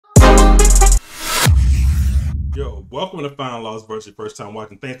Yo, welcome to Final Lost versus first time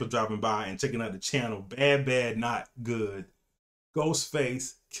watching. Thanks for dropping by and checking out the channel. Bad, Bad, Not Good.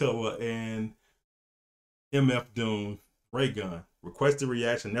 Ghostface Killah and MF Doom Ray Gun. Requested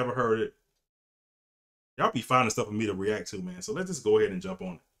reaction, never heard it. Y'all be finding stuff for me to react to, man. So let's just go ahead and jump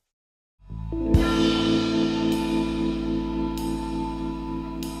on it.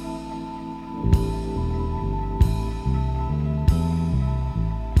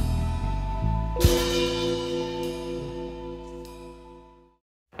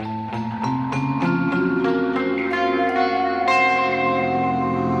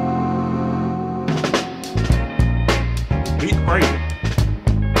 Beat crazy.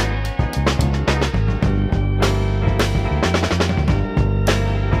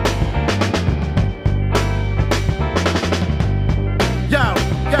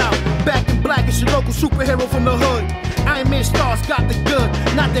 Back in black, it's your local superhero from the hood. Iron Man stars got the good,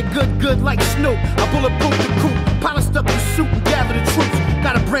 not that good like Snoop. I bulletproof the coupe, polished up the suit and gather the troops.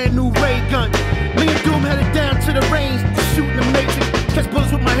 Got a brand new ray gun. Me and Doom headed down to the range to shoot in the matrix. Catch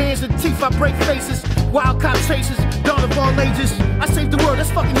bullets with my hands and teeth, I break faces. Wild cop chasers, dawn of all ages. I saved the world, that's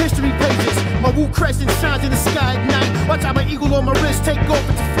fucking history pages. My Wu crescent shines in the sky at night. Watch out, my eagle on my wrist take off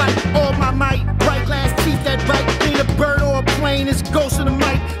into flight. All my might, bright glass teeth that bite. Ain't a bird or a plane, it's ghost in the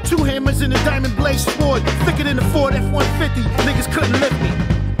mic. Two hammers in a diamond blade sword, thicker than the Ford F-150. Niggas couldn't lift me.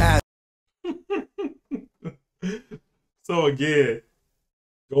 So again,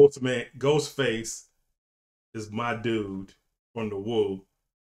 Ghostface is my dude from the Wu.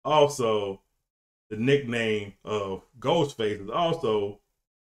 Also, the nickname of Ghostface has also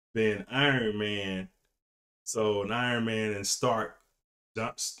been Iron Man. So an Iron Man and Stark,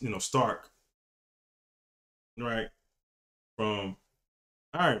 Stark, right? From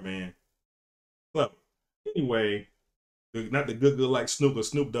Iron Man. Clever. Anyway, not the good like Snoop, but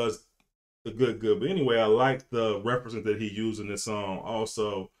Snoop does the good. But anyway, I like the references that he used in this song.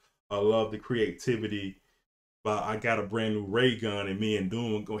 Also, I love the creativity. But I got a brand new ray gun, and me and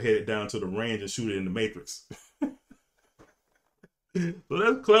Doom go head down to the range and shoot it in the Matrix. So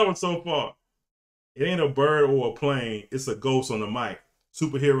that's clever so far. It ain't a bird or a plane. It's a ghost on the mic.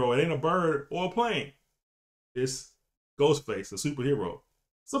 Superhero. It ain't a bird or a plane. It's Ghostface, a superhero.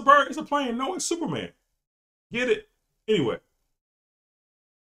 It's a bird. It's a plane. No, it's Superman. Get it? Anyway.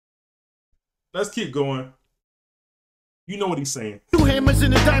 Let's keep going. You know what he's saying. Two hammers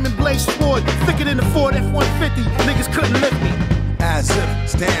in a diamond blade sword, thicker than the Ford F-150. Niggas couldn't lift me. As if,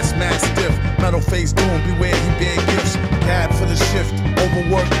 stance mad stiff. Metal face Doom, beware he bear gifts. Cab for the shift,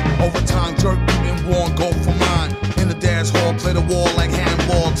 overwork, overtime jerk, beating worn, go for mine. In the dance hall, play the wall like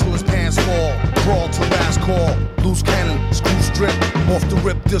handball till his pants fall. Crawl to last call, loose cannon, screw strip. Off the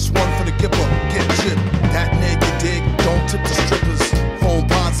rip, this one for the gipper, get chipped. That nigga dig, don't tip the strippers. Phone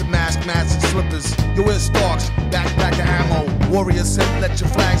bonds and mask, mats and slippers. Yo, it's Starks, backpack of ammo. Warrior said, let your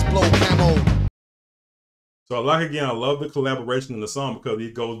flags blow camo. So like again, I love the collaboration in the song because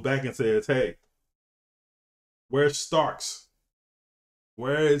he goes back and says, hey, where's Starks?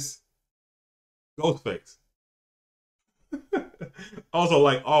 Where's Ghostface? Also,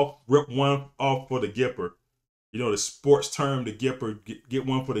 like, rip one off for the Gipper. You know, the sports term, the Gipper, get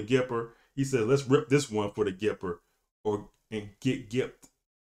one for the Gipper. He says, let's rip this one for the Gipper and get gipped.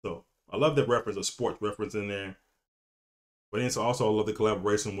 So I love the reference, a sports reference in there. But then also I love the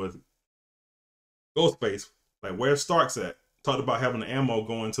collaboration with Ghostface. Like, where's Starks at? Talked about having the ammo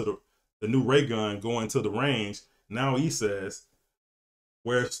going to the new ray gun going to the range. Now he says,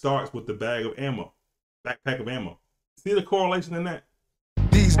 where's Starks with the bag of ammo, backpack of ammo? See the correlation in that?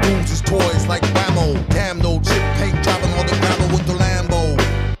 These booms is toys like Whammo. Damn, no chip paint driving on the gravel with the Lambo.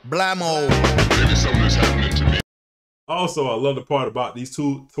 Blammo. Maybe something is happening to me. Also, I love the part about these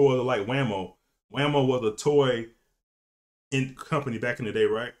two toys are like Whammo. Whammo was a toy in company back in the day,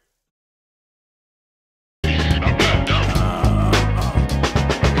 right?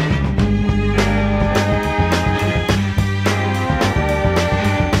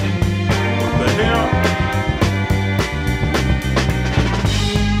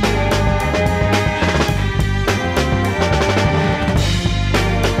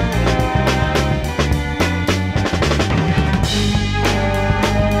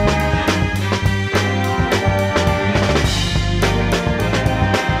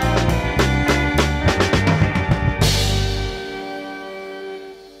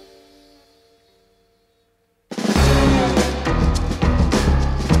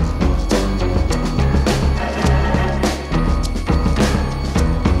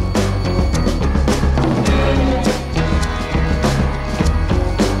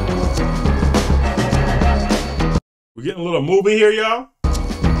 We're getting a little movie here, y'all.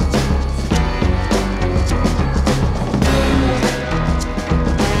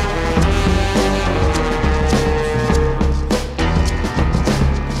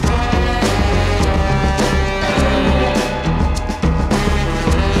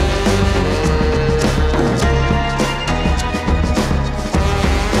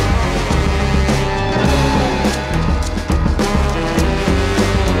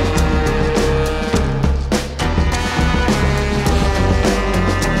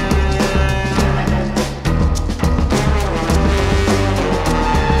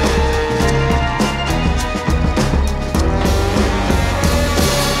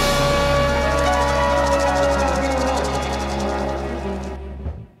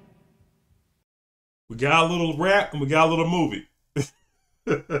 We got a little rap and we got a little movie.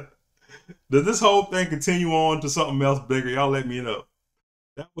 Does this whole thing continue on to something else bigger? Y'all let me know.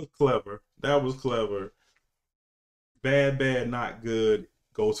 That was clever. That was clever. Bad, Bad, Not Good,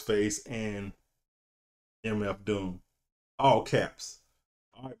 Ghostface, and MF Doom. All caps.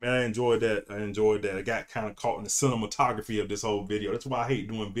 All right, man, I enjoyed that. I got kind of caught in the cinematography of this whole video. That's why I hate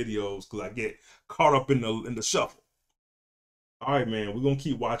doing videos, because I get caught up in the shuffle. All right, man, we're going to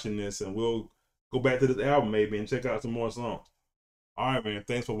keep watching this, and we'll go back to this album maybe and check out some more songs. All right, man,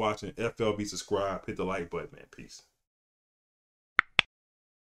 thanks for watching. FLB, subscribe, hit the like button, man. Peace.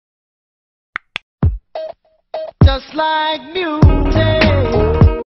 Just like music.